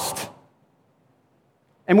lost.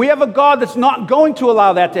 And we have a God that's not going to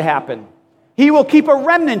allow that to happen. He will keep a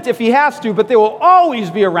remnant if he has to, but there will always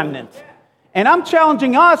be a remnant. And I'm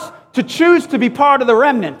challenging us to choose to be part of the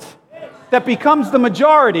remnant that becomes the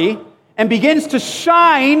majority and begins to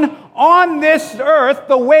shine on this earth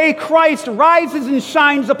the way Christ rises and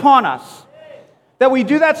shines upon us. That we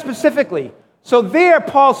do that specifically. So there,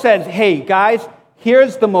 Paul says, hey, guys,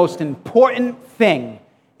 here's the most important thing,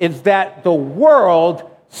 is that the world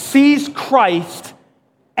sees Christ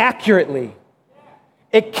accurately.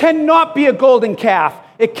 It cannot be a golden calf.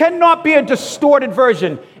 It cannot be a distorted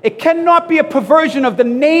version. It cannot be a perversion of the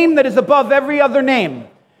name that is above every other name.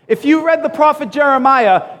 If you read the prophet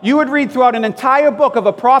Jeremiah, you would read throughout an entire book of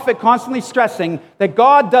a prophet constantly stressing that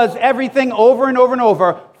God does everything over and over and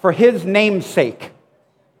over for his name's sake.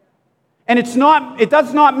 And it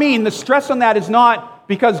does not mean, the stress on that is not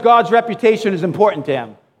because God's reputation is important to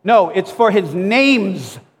him. No, it's for his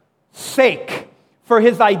name's sake, for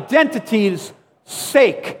his identity's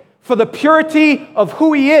sake, for the purity of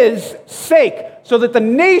who he is sake, so that the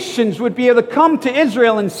nations would be able to come to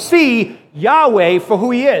Israel and see Yahweh for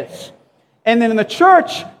who he is. And then in the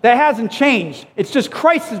church, that hasn't changed. It's just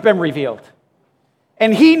Christ has been revealed.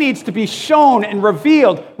 And he needs to be shown and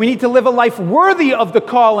revealed. We need to live a life worthy of the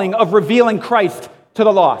calling of revealing Christ to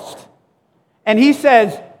the lost. And he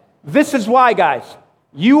says, this is why, guys,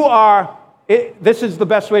 this is the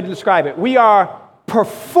best way to describe it. We are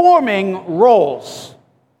performing roles.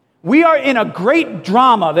 We are in a great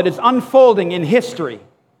drama that is unfolding in history.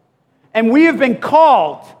 And we have been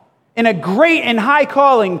called in a great and high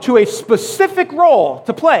calling to a specific role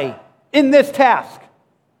to play in this task.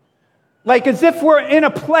 Like as if we're in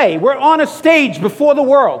a play, we're on a stage before the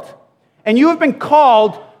world, and you have been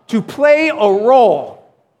called to play a role.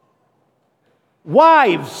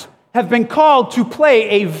 Wives have been called to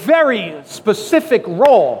play a very specific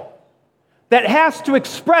role that has to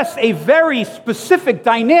express a very specific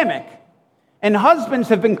dynamic. And husbands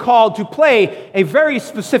have been called to play a very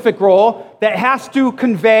specific role that has to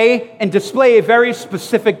convey and display a very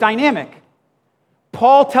specific dynamic.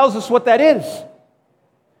 Paul tells us what that is.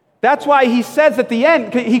 That's why he says at the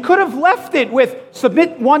end, he could have left it with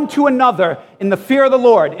submit one to another in the fear of the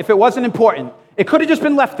Lord if it wasn't important. It could have just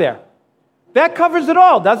been left there. That covers it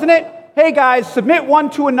all, doesn't it? Hey guys, submit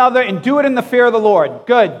one to another and do it in the fear of the Lord.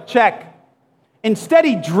 Good, check. Instead,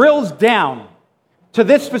 he drills down to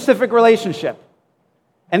this specific relationship.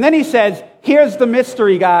 And then he says, here's the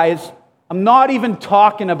mystery, guys. I'm not even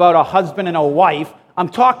talking about a husband and a wife. I'm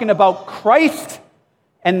talking about Christ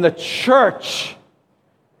and the church.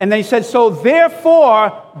 And then he says, so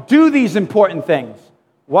therefore, do these important things.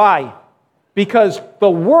 Why? Because the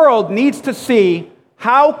world needs to see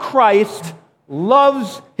how Christ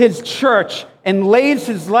loves his church and lays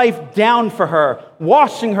his life down for her,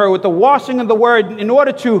 washing her with the washing of the word in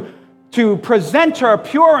order to present her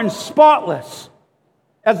pure and spotless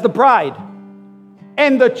as the bride.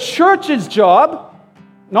 And the church's job,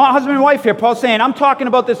 not husband and wife here, Paul's saying, I'm talking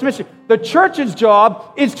about this mission. The church's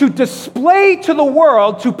job is to display to the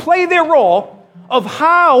world, to play their role of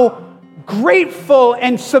how grateful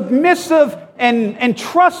and submissive and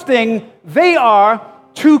trusting they are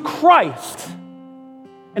to Christ.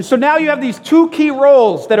 And so now you have these two key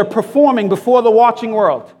roles that are performing before the watching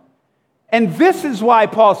world. And this is why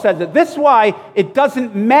Paul says it. This is why it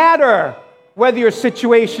doesn't matter whether your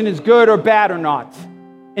situation is good or bad or not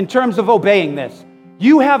in terms of obeying this.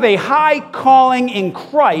 You have a high calling in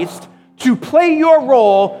Christ to play your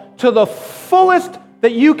role to the fullest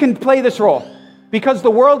that you can play this role because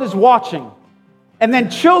the world is watching. And then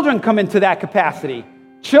children come into that capacity.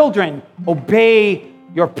 Children, obey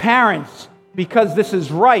your parents because this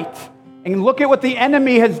is right. And look at what the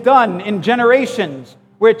enemy has done in generations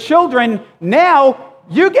where children, now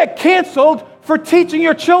you get canceled for teaching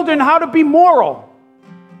your children how to be moral.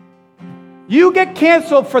 You get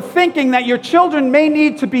canceled for thinking that your children may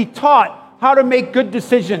need to be taught how to make good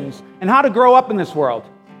decisions and how to grow up in this world.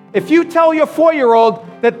 If you tell your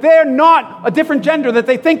 4-year-old that they're not a different gender that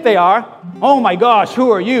they think they are, oh my gosh,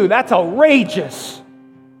 who are you? That's outrageous.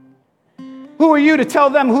 Who are you to tell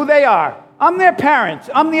them who they are? I'm their parent.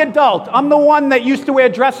 I'm the adult. I'm the one that used to wear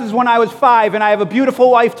dresses when I was 5 and I have a beautiful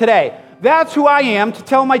wife today. That's who I am to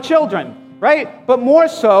tell my children, right? But more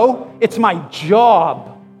so, it's my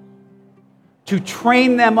job to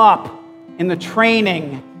train them up in the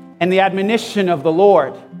training and the admonition of the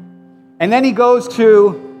Lord. And then he goes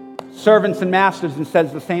to servants and masters and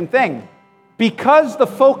says the same thing. Because the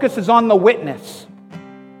focus is on the witness.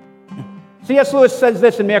 C.S. Lewis says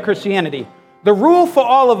this in Mere Christianity. The rule for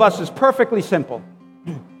all of us is perfectly simple.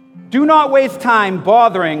 Do not waste time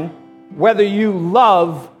bothering whether you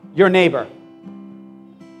love your neighbor.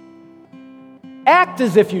 Act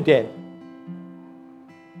as if you did.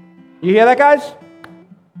 You hear that, guys?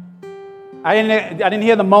 I didn't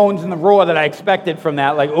hear the moans and the roar that I expected from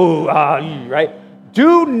that, like, ooh, right?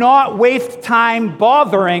 Do not waste time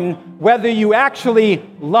bothering whether you actually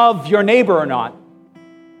love your neighbor or not.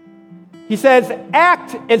 He says,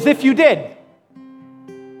 act as if you did.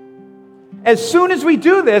 As soon as we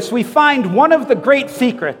do this, we find one of the great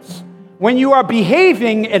secrets. When you are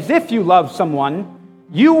behaving as if you love someone,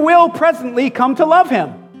 you will presently come to love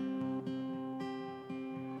him.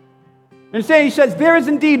 And he says, there is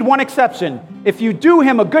indeed one exception. If you do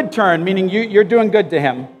him a good turn, meaning you're doing good to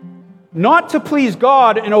him, not to please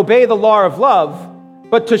God and obey the law of love,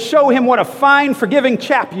 but to show him what a fine, forgiving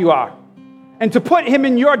chap you are, and to put him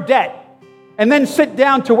in your debt, and then sit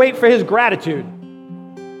down to wait for his gratitude,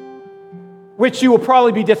 which you will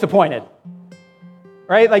probably be disappointed.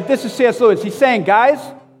 Right? Like this is C.S. Lewis. He's saying, guys,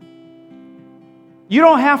 you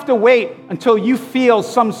don't have to wait until you feel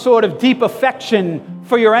some sort of deep affection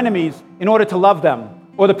for your enemies in order to love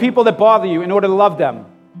them, or the people that bother you in order to love them.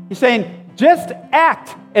 He's saying, just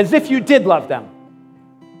act as if you did love them.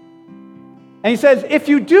 And he says, if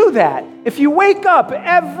you do that, if you wake up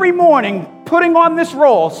every morning putting on this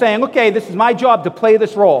role, saying, okay, this is my job to play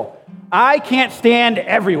this role. I can't stand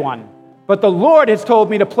everyone, but the Lord has told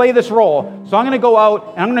me to play this role, so I'm going to go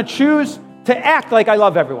out and I'm going to choose to act like I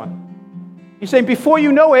love everyone. He's saying, before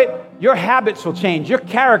you know it, your habits will change, your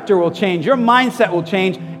character will change, your mindset will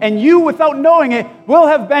change, and you, without knowing it, will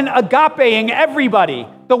have been agapeing everybody.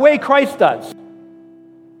 the way Christ does.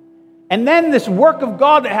 And then this work of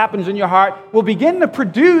God that happens in your heart will begin to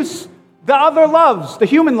produce the other loves, the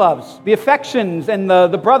human loves, the affections and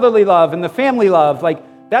the brotherly love and the family love.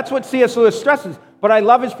 Like, that's what C.S. Lewis stresses. But I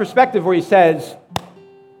love his perspective where he says,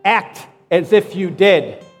 act as if you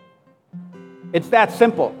did. It's that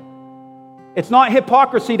simple. It's not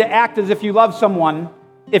hypocrisy to act as if you love someone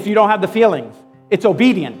if you don't have the feelings. It's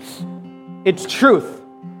obedience. It's truth,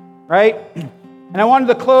 right? And I wanted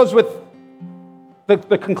to close with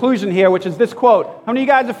the conclusion here, which is this quote. How many of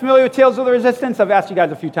you guys are familiar with Tales of the Resistance? I've asked you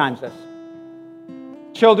guys a few times this.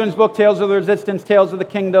 Children's book, Tales of the Resistance, Tales of the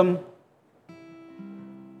Kingdom.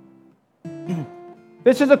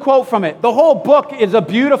 This is a quote from it. The whole book is a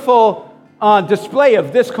beautiful display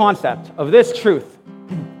of this concept, of this truth,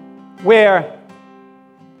 where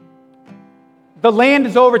the land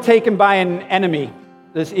is overtaken by an enemy,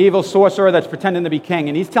 this evil sorcerer that's pretending to be king,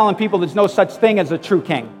 and he's telling people there's no such thing as a true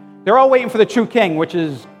king. They're all waiting for the true king, which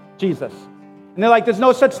is Jesus. And they're like, there's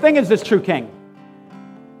no such thing as this true king.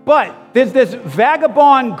 But there's this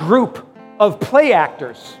vagabond group of play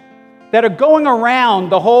actors that are going around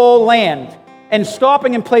the whole land and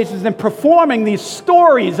stopping in places and performing these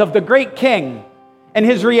stories of the great king and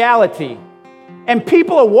his reality. And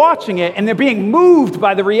people are watching it, and they're being moved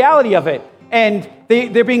by the reality of it. And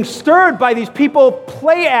they're being stirred by these people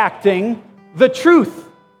play acting the truth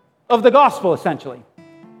of the gospel, essentially.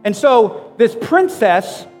 And so this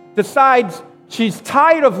princess decides she's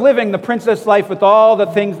tired of living the princess life with all the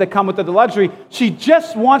things that come with the luxury. She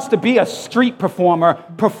just wants to be a street performer,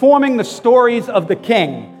 performing the stories of the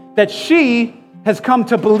king that she has come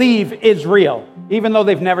to believe is real, even though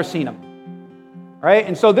they've never seen him. Right?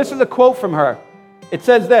 And so this is a quote from her. It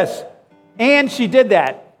says this, and she did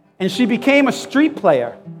that, and she became a street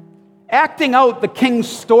player, acting out the king's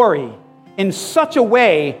story in such a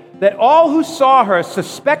way that all who saw her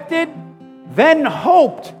suspected, then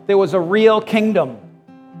hoped there was a real kingdom.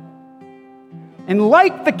 And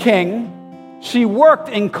like the king, she worked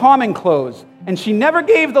in common clothes, and she never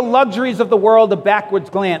gave the luxuries of the world a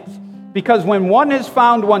backwards glance, because when one has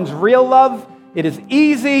found one's real love, it is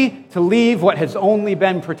easy to leave what has only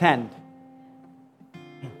been pretend.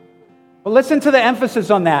 But listen to the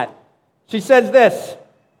emphasis on that. She says this,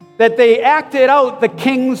 that they acted out the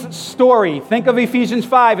king's story. Think of Ephesians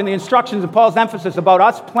 5 and the instructions and Paul's emphasis about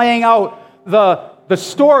us playing out the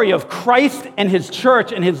story of Christ and his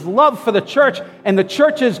church and his love for the church and the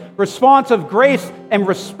church's response of grace and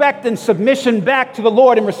respect and submission back to the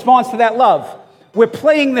Lord in response to that love. We're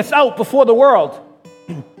playing this out before the world.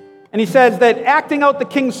 And he says that acting out the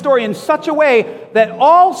king's story in such a way that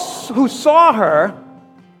all who saw her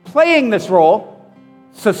playing this role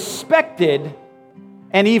suspected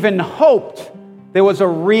and even hoped there was a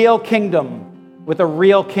real kingdom with a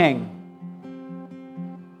real king.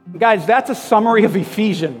 Guys, that's a summary of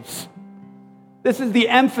Ephesians. This is the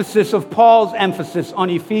emphasis of Paul's emphasis on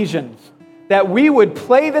Ephesians, that we would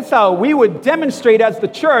play this out, we would demonstrate as the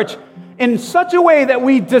church in such a way that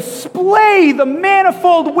we display the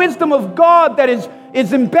manifold wisdom of God that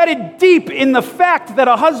is embedded deep in the fact that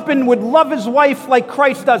a husband would love his wife like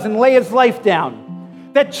Christ does and lay his life down.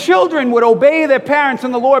 That children would obey their parents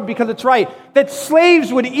in the Lord because it's right. That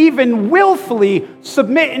slaves would even willfully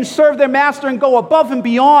submit and serve their master and go above and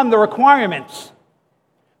beyond the requirements.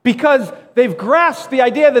 Because they've grasped the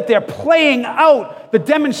idea that they're playing out the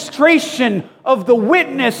demonstration of the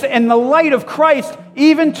witness and the light of Christ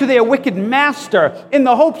even to their wicked master in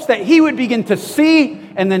the hopes that he would begin to see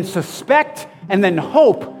and then suspect and then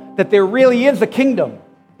hope that there really is a kingdom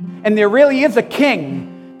and there really is a king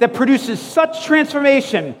that produces such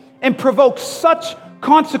transformation and provokes such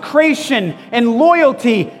consecration and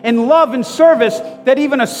loyalty and love and service that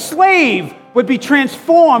even a slave would be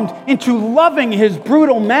transformed into loving his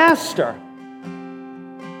brutal master.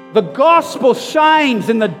 The gospel shines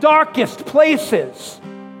in the darkest places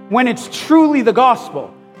when it's truly the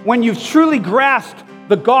gospel, when you've truly grasped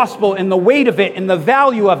the gospel and the weight of it and the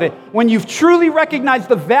value of it, when you've truly recognized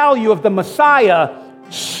the value of the Messiah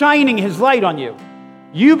shining his light on you.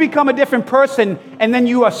 You become a different person, and then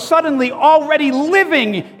you are suddenly already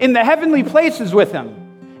living in the heavenly places with him.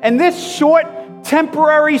 And this short,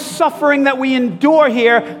 temporary suffering that we endure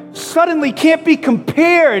here suddenly can't be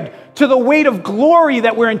compared to the weight of glory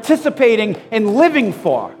that we're anticipating and living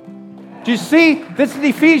for. Do you see? This is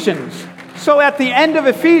Ephesians. So at the end of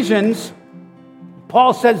Ephesians,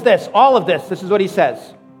 Paul says this, all of this. This is what he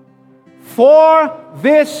says. For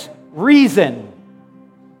this reason.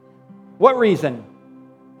 What reason?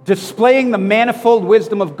 Displaying the manifold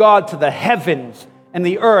wisdom of God to the heavens and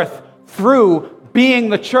the earth through being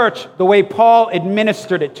the church the way Paul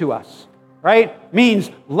administered it to us. right? Means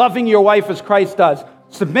loving your wife as Christ does,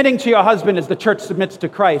 submitting to your husband as the church submits to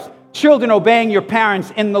Christ, children obeying your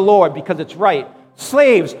parents in the Lord because it's right,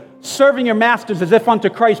 slaves serving your masters as if unto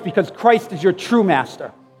Christ because Christ is your true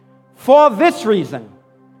master. For this reason,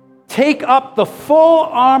 take up the full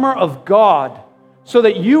armor of God so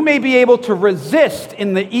that you may be able to resist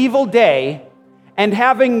in the evil day, and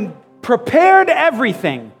having prepared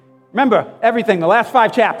everything, remember everything, the last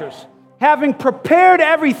 5 chapters, having prepared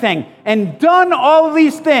everything and done all of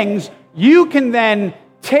these things, you can then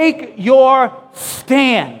take your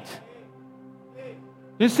stand.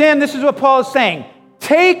 You understand? This is what Paul is saying.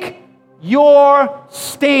 Take your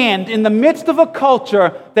stand in the midst of a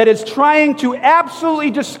culture that is trying to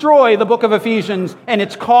absolutely destroy the book of Ephesians and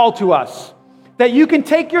its call to us. That you can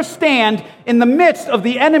take your stand in the midst of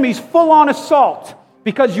the enemy's full-on assault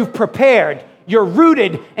because you've prepared. You're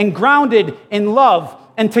rooted and grounded in love.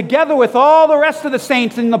 And together with all the rest of the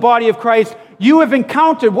saints in the body of Christ, you have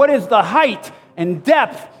encountered what is the height and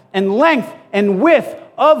depth and length and width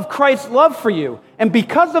of Christ's love for you. And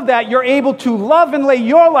because of that, you're able to love and lay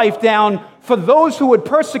your life down for those who would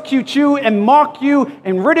persecute you and mock you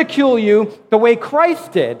and ridicule you the way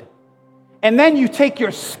Christ did. And then you take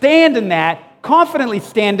your stand in that, confidently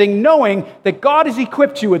standing, knowing that God has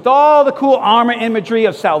equipped you with all the cool armor imagery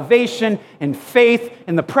of salvation and faith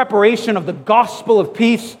and the preparation of the gospel of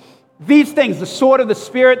peace. These things, the sword of the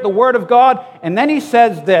Spirit, the word of God. And then he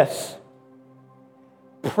says this: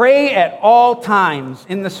 pray at all times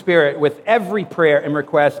in the Spirit with every prayer and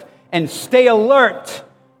request, and stay alert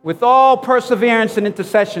with all perseverance and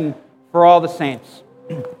intercession for all the saints.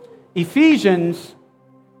 Ephesians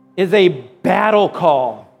is a battle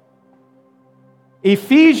call.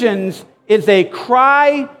 Ephesians is a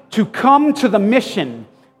cry to come to the mission,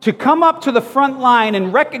 to come up to the front line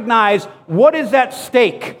and recognize what is at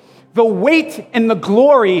stake, the weight and the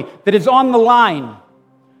glory that is on the line,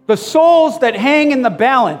 the souls that hang in the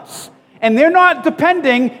balance. And they're not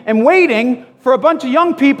depending and waiting for a bunch of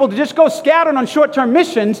young people to just go scattered on short-term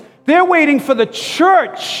missions. They're waiting for the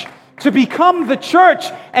church to become the church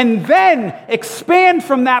and then expand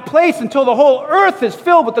from that place until the whole earth is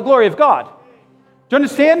filled with the glory of God. Do you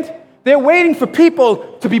understand? They're waiting for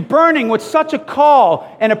people to be burning with such a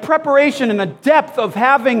call and a preparation and a depth of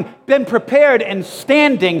having been prepared and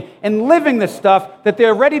standing and living this stuff that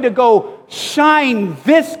they're ready to go shine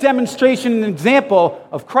this demonstration and example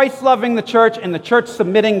of Christ loving the church and the church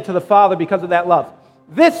submitting to the Father because of that love.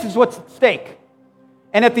 This is what's at stake.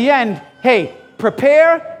 And at the end, hey,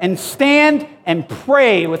 prepare and stand and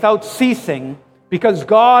pray without ceasing because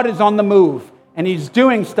God is on the move. And he's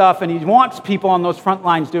doing stuff, and he wants people on those front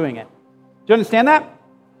lines doing it. Do you understand that?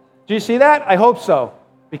 Do you see that? I hope so.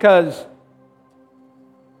 Because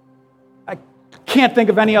I can't think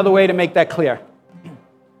of any other way to make that clear.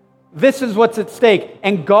 This is what's at stake.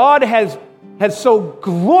 And God has so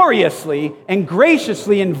gloriously and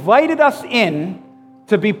graciously invited us in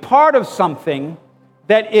to be part of something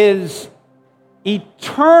that is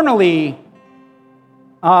eternally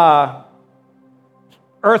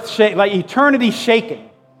earth-shaking, like eternity shaking.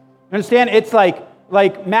 You understand? It's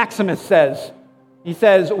like Maximus says. He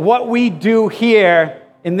says, what we do here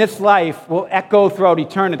in this life will echo throughout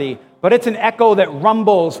eternity. But it's an echo that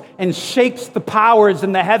rumbles and shakes the powers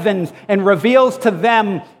in the heavens and reveals to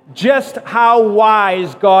them just how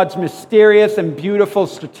wise God's mysterious and beautiful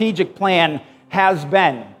strategic plan has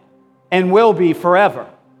been and will be forever.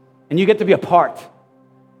 And you get to be a part.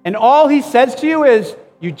 And all he says to you is,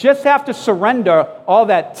 you just have to surrender all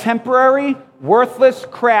that temporary, worthless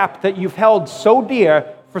crap that you've held so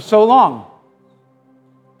dear for so long.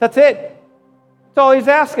 That's it. That's all he's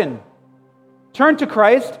asking. Turn to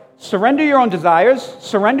Christ, surrender your own desires,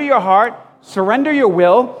 surrender your heart, surrender your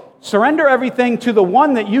will, surrender everything to the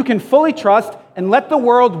one that you can fully trust, and let the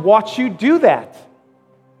world watch you do that.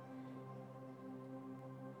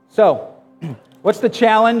 So, what's the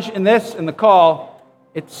challenge in this and the call?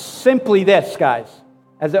 It's simply this, guys.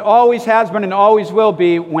 As it always has been and always will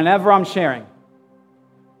be whenever I'm sharing.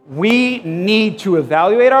 We need to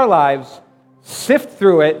evaluate our lives, sift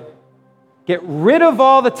through it, get rid of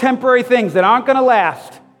all the temporary things that aren't going to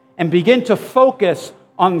last, and begin to focus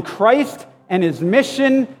on Christ and his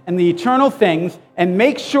mission and the eternal things, and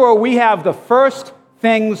make sure we have the first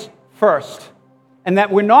things first. And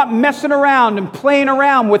that we're not messing around and playing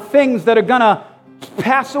around with things that are going to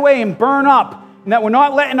pass away and burn up, and that we're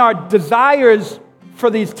not letting our desires for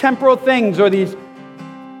these temporal things or these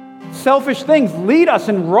selfish things lead us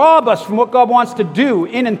and rob us from what God wants to do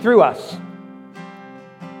in and through us.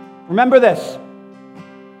 Remember this.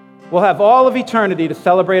 We'll have all of eternity to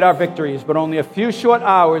celebrate our victories, but only a few short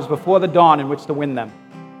hours before the dawn in which to win them.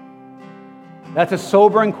 That's a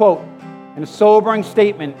sobering quote, and a sobering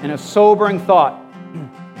statement, and a sobering thought.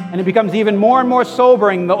 And it becomes even more and more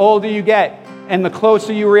sobering the older you get, and the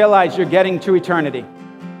closer you realize you're getting to eternity.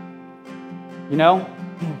 You know?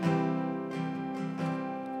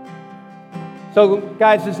 So,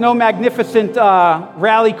 guys, there's no magnificent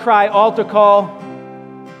rally cry, altar call,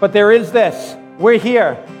 but there is this. We're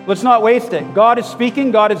here. Let's not waste it. God is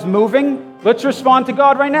speaking. God is moving. Let's respond to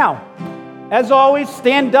God right now. As always,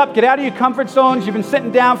 stand up. Get out of your comfort zones. You've been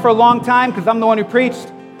sitting down for a long time because I'm the one who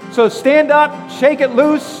preached. So stand up, shake it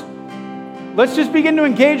loose. Let's just begin to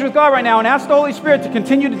engage with God right now and ask the Holy Spirit to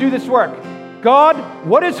continue to do this work. God,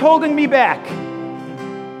 what is holding me back?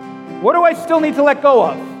 What do I still need to let go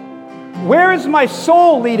of? Where is my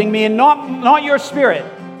soul leading me and not your spirit?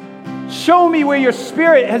 Show me where your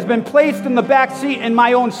spirit has been placed in the back seat and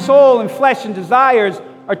my own soul and flesh and desires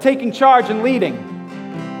are taking charge and leading.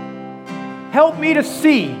 Help me to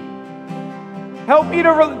see. Help me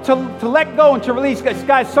to let go and to release.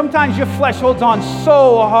 Guys, sometimes your flesh holds on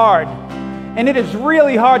so hard, and it is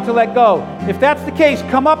really hard to let go. If that's the case,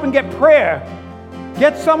 come up and get prayer.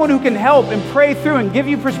 Get someone who can help and pray through and give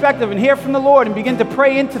you perspective and hear from the Lord and begin to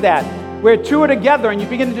pray into that. Where two are together and you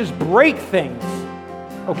begin to just break things.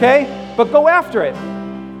 Okay? But go after it.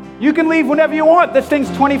 You can leave whenever you want. This thing's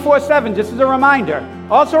 24/7, just as a reminder.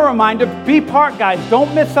 Also a reminder, be part, guys.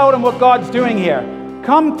 Don't miss out on what God's doing here.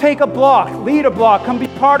 Come take a block, lead a block, come be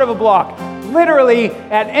part of a block. Literally,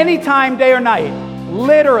 at any time, day or night.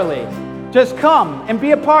 Literally. Just come and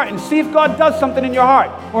be a part and see if God does something in your heart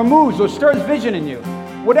or moves or stirs vision in you.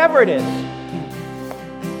 Whatever it is.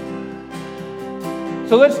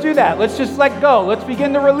 So let's do that. Let's just let go. Let's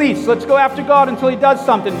begin to release. Let's go after God until He does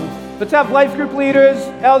something. Let's have life group leaders,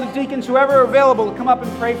 elders, deacons, whoever are available to come up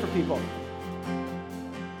and pray for people.